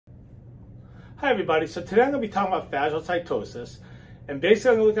Hi everybody, so today I'm going to be talking about phagocytosis, and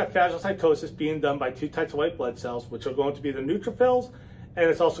basically I'm going to look at phagocytosis being done by two types of white blood cells, which are going to be the neutrophils, and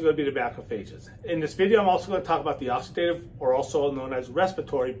it's also going to be the macrophages. In this video I'm also going to talk about the oxidative, or also known as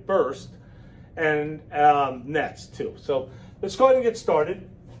respiratory burst, and nets too. So let's go ahead and get started.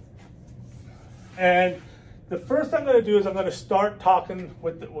 And the first thing I'm going to do is I'm going to start talking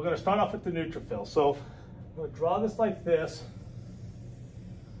with, we're going to start off with the neutrophil. So I'm going to draw this like this.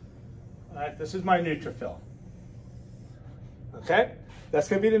 All right, this is my neutrophil. Okay, that's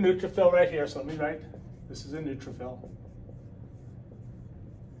going to be the neutrophil right here. So let me write, this is a neutrophil.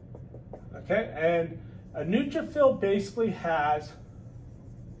 Okay, and a neutrophil basically has,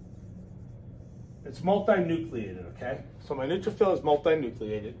 it's multinucleated, okay? So my neutrophil is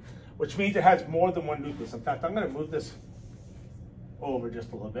multinucleated, which means it has more than one nucleus. In fact, I'm going to move this over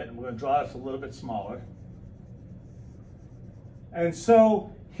just a little bit, and we're going to draw this a little bit smaller. And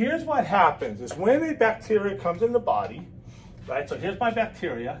so here's what happens is when a bacteria comes in the body, right? So here's my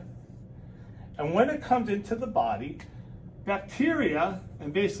bacteria. And when it comes into the body, bacteria,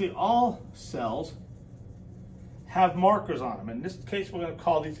 and basically all cells, have markers on them. In this case, we're going to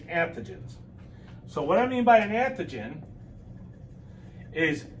call these antigens. So what I mean by an antigen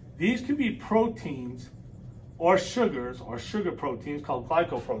is these could be proteins or sugars, or sugar proteins called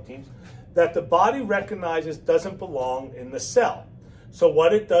glycoproteins, that the body recognizes doesn't belong in the cell. So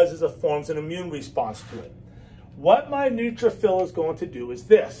what it does is it forms an immune response to it. What my neutrophil is going to do is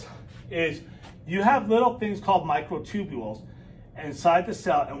this, is you have little things called microtubules inside the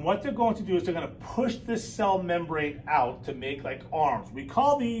cell, and what they're going to do is they're going to push this cell membrane out to make like arms. We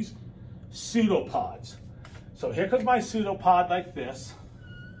call these pseudopods. So here comes my pseudopod like this.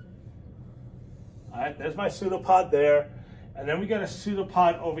 All right, there's my pseudopod there. And then we got a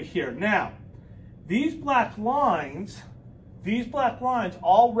pseudopod over here. Now, these black lines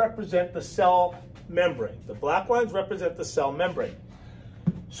all represent the cell membrane. The black lines represent the cell membrane.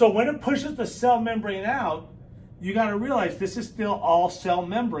 So when it pushes the cell membrane out, you got to realize this is still all cell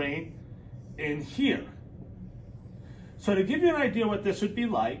membrane in here. So to give you an idea what this would be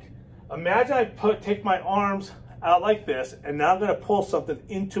like, imagine I take my arms out like this, and now I'm going to pull something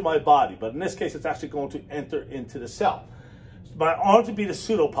into my body. But in this case, it's actually going to enter into the cell. My arms would be the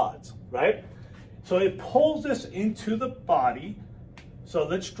pseudopods, right? So it pulls this into the body. So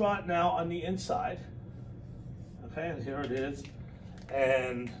let's draw it now on the inside. Okay, and here it is.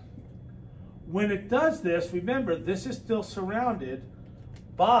 And when it does this, remember, this is still surrounded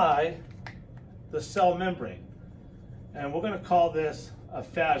by the cell membrane. And we're going to call this a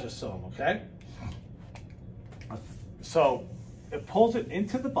phagosome, okay? So it pulls it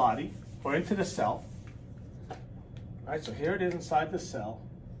into the body, or into the cell. All right, so here it is inside the cell.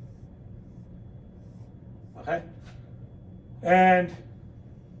 Okay? And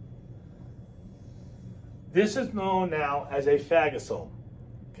this is known now as a phagosome.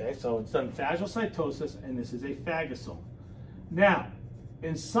 Okay, so it's done phagocytosis, and this is a phagosome. Now,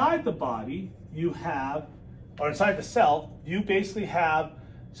 inside the body, you have, or inside the cell, you basically have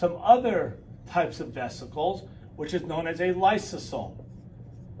some other types of vesicles, which is known as a lysosome.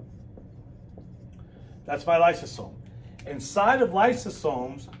 That's my lysosome. Inside of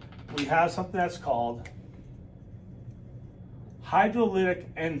lysosomes, we have something that's called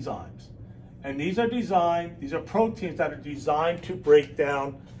hydrolytic enzymes. And these are proteins that are designed to break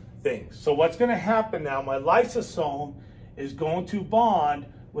down things. So what's going to happen now, my lysosome is going to bond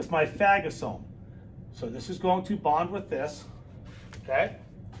with my phagosome. So this is going to bond with this, okay?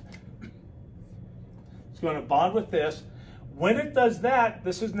 It's going to bond with this. When it does that,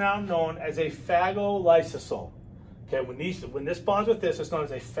 this is now known as a phagolysosome. Okay, when this bonds with this, it's known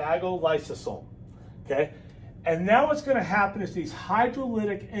as a phagolysosome. Okay, and now what's going to happen is these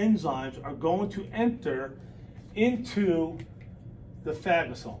hydrolytic enzymes are going to enter into the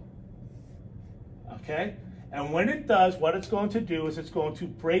phagosome. Okay, and when it does, what it's going to do is it's going to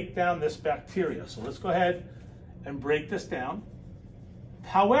break down this bacteria. So let's go ahead and break this down.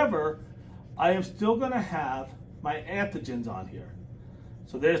 However, I am still going to have my antigens on here.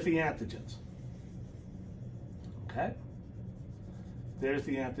 So there's the antigens. Okay, there's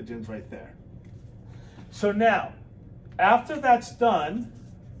the antigens right there. So now, after that's done,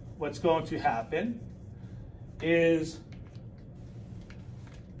 what's going to happen is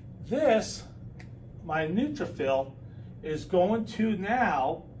this, my neutrophil, is going to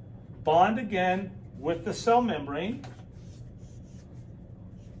now bond again with the cell membrane,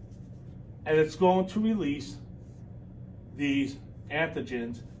 and it's going to release these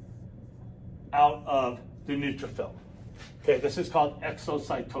antigens out of the neutrophil. Okay, this is called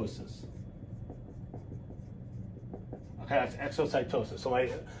exocytosis. Okay, that's exocytosis. So my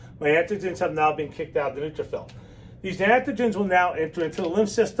antigens have now been kicked out of the neutrophil. These antigens will now enter into the lymph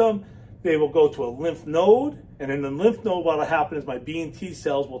system. They will go to a lymph node, and in the lymph node, what will happen is my B and T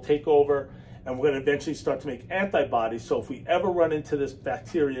cells will take over, and we're going to eventually start to make antibodies. So if we ever run into this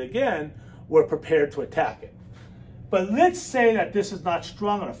bacteria again, we're prepared to attack it. But let's say that this is not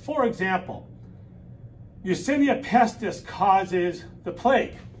strong enough. For example, Yersinia pestis causes the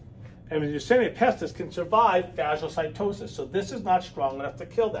plague. And Yersinia pestis can survive phagocytosis. So this is not strong enough to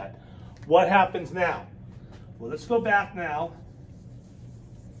kill that. What happens now? Well, let's go back now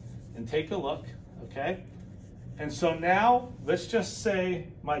and take a look, okay? And so now, let's just say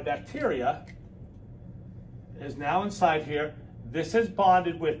my bacteria is now inside here. This has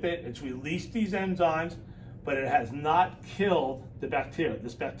bonded with it. It's released these enzymes, but it has not killed the bacteria.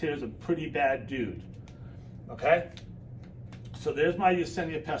 This bacteria is a pretty bad dude, okay? So there's my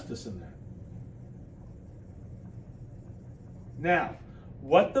Yersinia pestis in there. Now,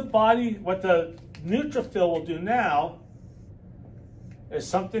 what the neutrophil will do now is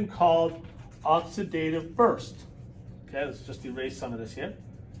something called oxidative burst. Okay, let's just erase some of this here.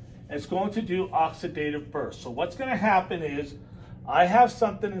 It's going to do oxidative burst. So what's going to happen is I have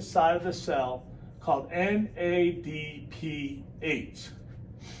something inside of the cell called NADPH.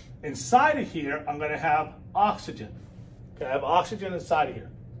 Inside of here, I'm going to have oxygen. Okay, I have oxygen inside of here.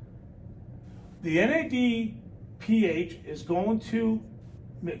 The NADPH is going to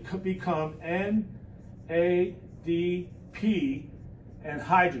become NADP and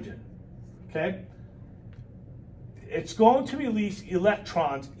hydrogen, okay? It's going to release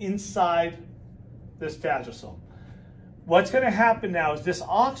electrons inside this phagosome. What's going to happen now is this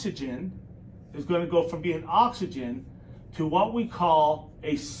oxygen is going to go from being oxygen to what we call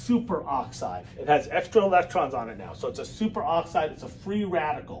a superoxide. It has extra electrons on it now, so it's a superoxide, it's a free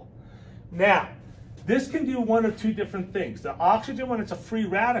radical. Now, this can do one of two different things. The oxygen, when it's a free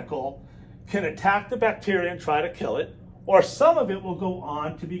radical, can attack the bacteria and try to kill it, or some of it will go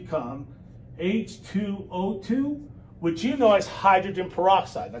on to become H2O2, which you know as hydrogen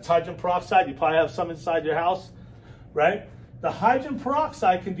peroxide. That's hydrogen peroxide. You probably have some inside your house, right? The hydrogen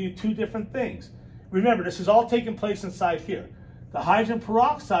peroxide can do two different things. Remember, this is all taking place inside here. The hydrogen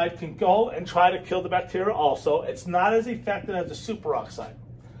peroxide can go and try to kill the bacteria also. It's not as effective as the superoxide.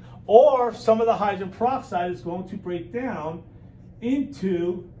 Or some of the hydrogen peroxide is going to break down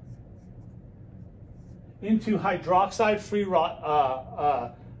into hydroxide free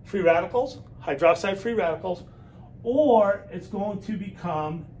radicals, or it's going to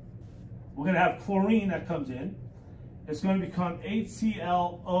become, we're going to have chlorine that comes in. It's going to become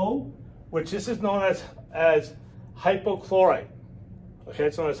HClO, which this is known as hypochlorite. Okay,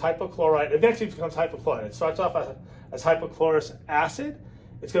 it's known as hypochlorite. Eventually it becomes hypochlorite. It starts off as hypochlorous acid.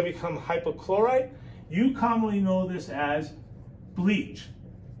 It's going to become hypochlorite. You commonly know this as bleach.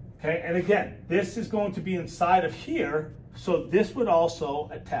 Okay, and again, this is going to be inside of here, so this would also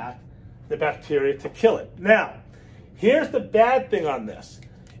attack the bacteria to kill it. Now, here's the bad thing on this,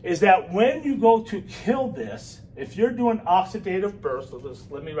 is that when you go to kill this, if you're doing oxidative burst, so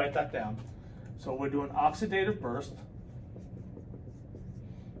let me write that down. So we're doing oxidative burst,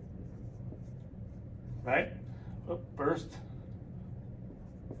 right? Burst.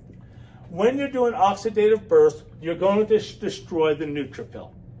 When you're doing oxidative burst, you're going to destroy the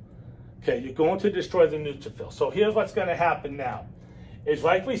neutrophil. Okay, you're going to destroy the neutrophil. So here's what's going to happen now. Is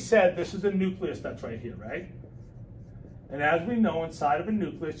like we said, this is the nucleus that's right here, right? And as we know, inside of a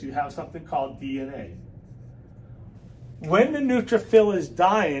nucleus, you have something called DNA. When the neutrophil is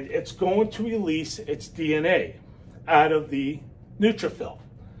dying, it's going to release its DNA out of the neutrophil.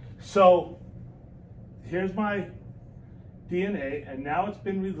 So here's my DNA, and now it's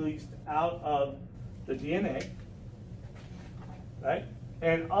been released out of the DNA, right?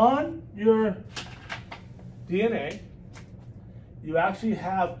 And on your DNA, you actually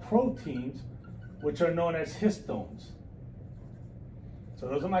have proteins which are known as histones. So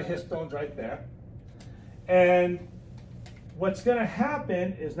those are my histones right there. And what's going to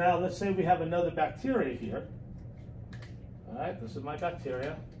happen is now, let's say we have another bacteria here. All right, this is my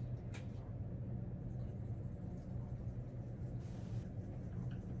bacteria.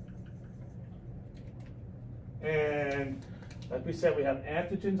 And like we said, we have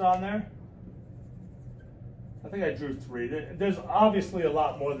antigens on there. I think I drew 3. There's obviously a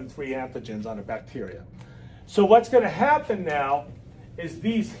lot more than 3 antigens on a bacteria. So what's going to happen now is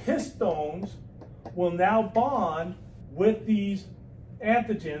these histones will now bond with these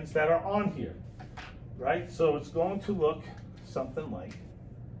antigens that are on here, right? So it's going to look something like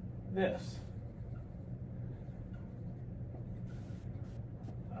this.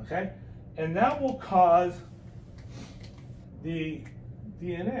 Okay? And that will cause the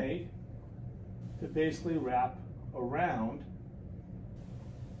DNA to basically wrap around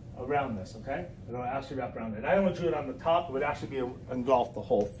this, okay? It'll actually wrap around it. I don't want to do it on the top, it would actually engulf the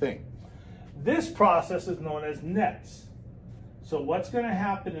whole thing. This process is known as nets. So what's going to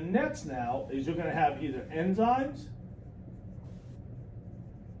happen in nets now is you're going to have either enzymes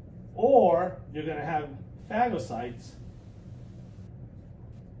or you're going to have phagocytes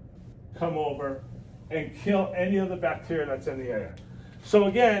come over and kill any of the bacteria that's in the area. So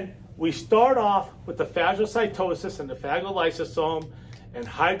again, we start off with the phagocytosis and the phagolysosome and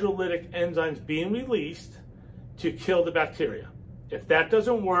hydrolytic enzymes being released to kill the bacteria. If that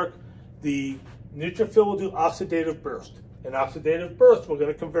doesn't work, the neutrophil will do oxidative burst. In oxidative burst, we're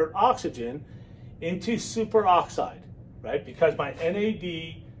going to convert oxygen into superoxide, right? Because my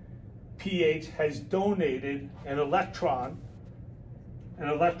NAD pH has donated an electron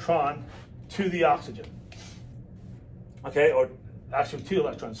to the oxygen, okay, or actually 2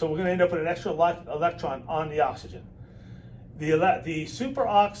 electrons. So we're going to end up with an extra electron on the oxygen. The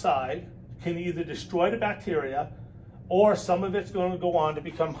superoxide can either destroy the bacteria or some of it's going to go on to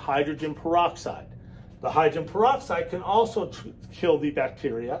become hydrogen peroxide. The hydrogen peroxide can also kill the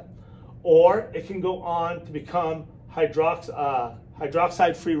bacteria, or it can go on to become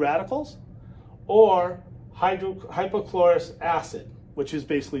hydroxide free radicals or hypochlorous acid, which is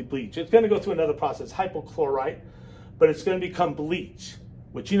basically bleach. It's going to go through another process, hypochlorite, but it's going to become bleach,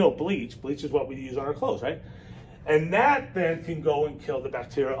 which you know bleach is what we use on our clothes, right? And that then can go and kill the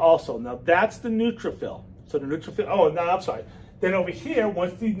bacteria also. Now that's the neutrophil. So the neutrophil, oh, no, I'm sorry. Then over here,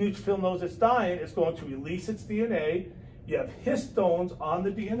 once the neutrophil knows it's dying, it's going to release its DNA. You have histones on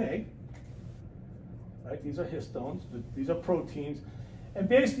the DNA, right? These are histones, these are proteins. And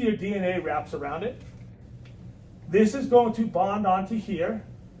basically your DNA wraps around it. This is going to bond onto here.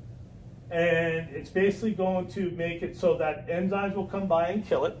 And it's basically going to make it so that enzymes will come by and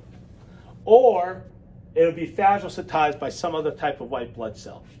kill it. Or it'll be phagocytized by some other type of white blood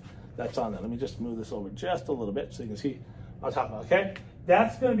cell that's on there. Let me just move this over just a little bit so you can see what I'm talking about, okay?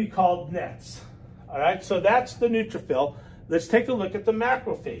 That's going to be called nets, all right? So that's the neutrophil. Let's take a look at the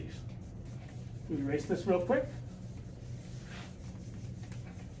macrophage. Can we erase this real quick?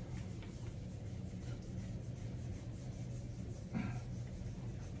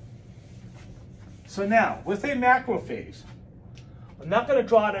 So now, with a macrophage, I'm not going to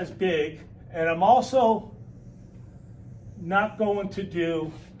draw it as big, and I'm also not going to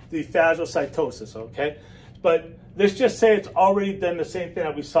do the phagocytosis, okay? But let's just say it's already done the same thing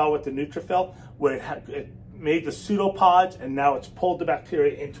that we saw with the neutrophil, where it made the pseudopods, and now it's pulled the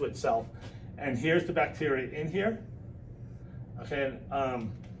bacteria into itself. And here's the bacteria in here, okay?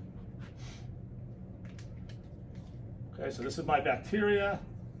 Okay, so this is my bacteria.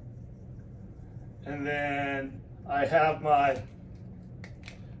 And then I have my,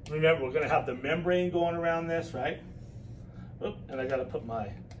 remember, we're going to have the membrane going around this, right? Oop, and I got to put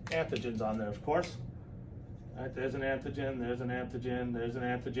my antigens on there, of course. All right, there's an antigen, there's an antigen, there's an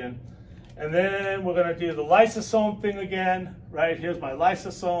antigen. And then we're going to do the lysosome thing again, right? Here's my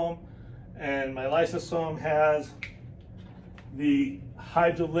lysosome, and my lysosome has the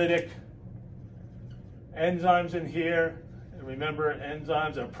hydrolytic enzymes in here. And remember,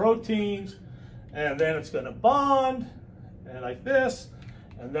 enzymes are proteins. And then it's going to bond, and like this.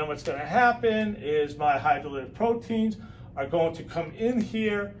 And then what's going to happen is my hydrolytic proteins are going to come in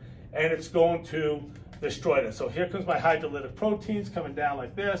here, and it's going to destroy this. So here comes my hydrolytic proteins coming down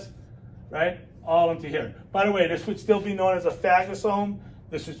like this, right? All into here. By the way, this would still be known as a phagosome.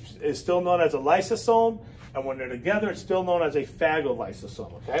 This is still known as a lysosome. And when they're together, it's still known as a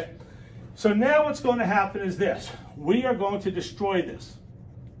phagolysosome, okay? So now what's going to happen is this. We are going to destroy this,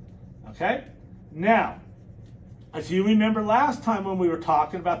 okay? Now, if you remember last time when we were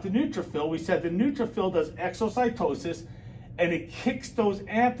talking about the neutrophil, we said the neutrophil does exocytosis and it kicks those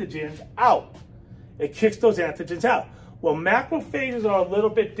antigens out. It kicks those antigens out. Well, macrophages are a little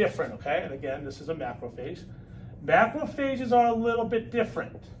bit different, okay? And again, this is a macrophage. Macrophages are a little bit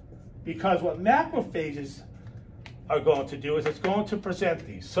different because what macrophages are going to do is it's going to present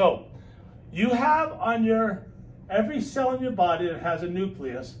these. So you have on every cell in your body that has a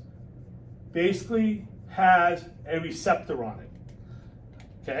nucleus basically has a receptor on it,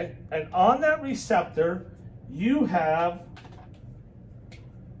 okay? And on that receptor, you have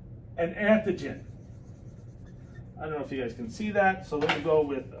an antigen. I don't know if you guys can see that, so let me go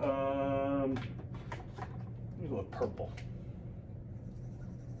with purple.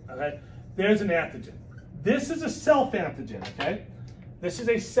 Okay, there's an antigen. This is a self-antigen, okay? This is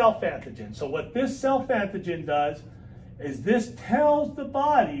a self-antigen. So what this self-antigen does is this tells the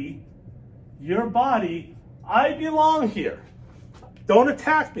body, your body, I belong here. don't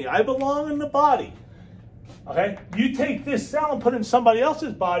attack me. I belong in the body. Okay? You take this cell and put it in somebody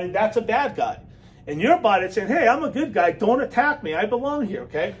else's body, that's a bad guy. In your body, it's saying, hey, I'm a good guy. Don't attack me. I belong here,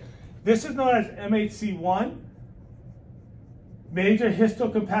 okay? This is known as MHC1, Major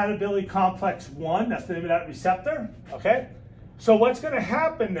Histocompatibility Complex 1. That's the name of that receptor, okay? So what's going to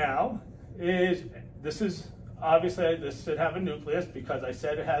happen now is, obviously, this should have a nucleus because I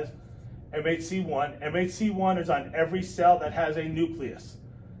said it has MHC1. MHC1 is on every cell that has a nucleus.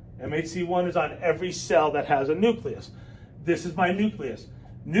 MHC1 is on every cell that has a nucleus. This is my nucleus.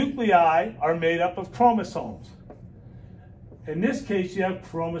 Nuclei are made up of chromosomes. In this case, you have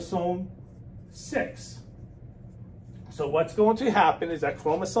chromosome 6. So what's going to happen is that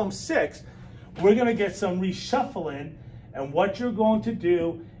chromosome 6, we're going to get some reshuffling, and what you're going to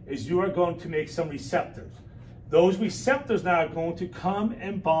do is you are going to make some receptors. Those receptors now are going to come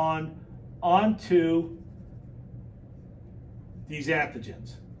and bond onto these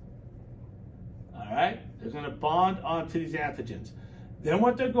antigens. All right? They're going to bond onto these antigens. Then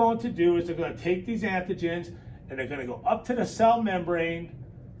what they're going to do is they're going to take these antigens and they're going to go up to the cell membrane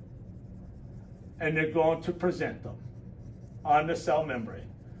and they're going to present them on the cell membrane.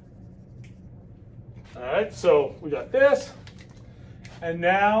 All right, so we got this, and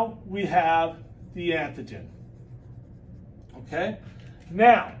now we have the antigen. Okay?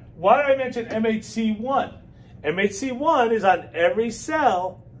 Now, why did I mention MHC1? MHC1 is on every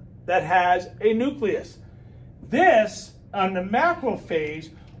cell that has a nucleus. This, on the macrophage,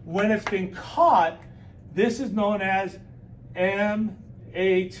 when it's been caught, this is known as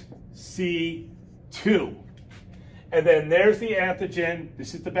MHC2. And then there's the antigen.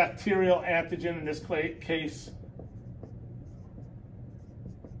 This is the bacterial antigen in this case,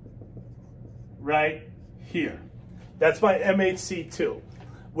 right here. That's my MHC2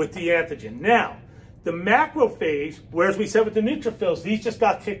 with the antigen. Now, the macrophage, whereas we said with the neutrophils, these just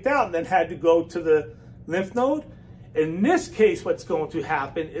got kicked out and then had to go to the lymph node. In this case, what's going to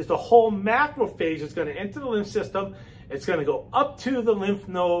happen is the whole macrophage is going to enter the lymph system. It's going to go up to the lymph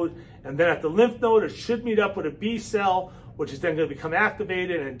node, and then at the lymph node, it should meet up with a B cell, which is then going to become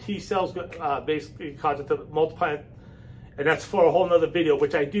activated, and T cells basically cause it to multiply. And that's for a whole nother video,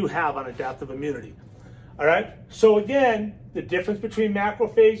 which I do have on adaptive immunity. All right. So again, the difference between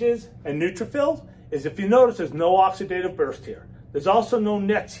macrophages and neutrophils is, if you notice, there's no oxidative burst here. There's also no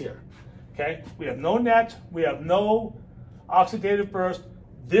nets here. Okay, we have no nets, we have no oxidative burst.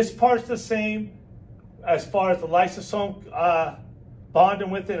 This part's the same as far as the lysosome bonding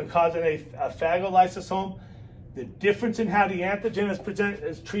with it and causing a phagolysosome. The difference in how the antigen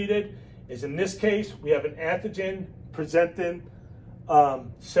is treated is, in this case, we have an antigen presenting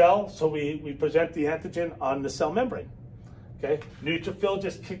cell, so we present the antigen on the cell membrane. Okay, neutrophil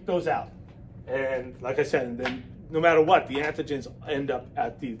just kick those out. And like I said, and then no matter what, the antigens end up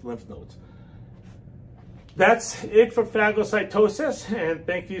at the lymph nodes. That's it for phagocytosis, and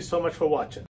thank you so much for watching.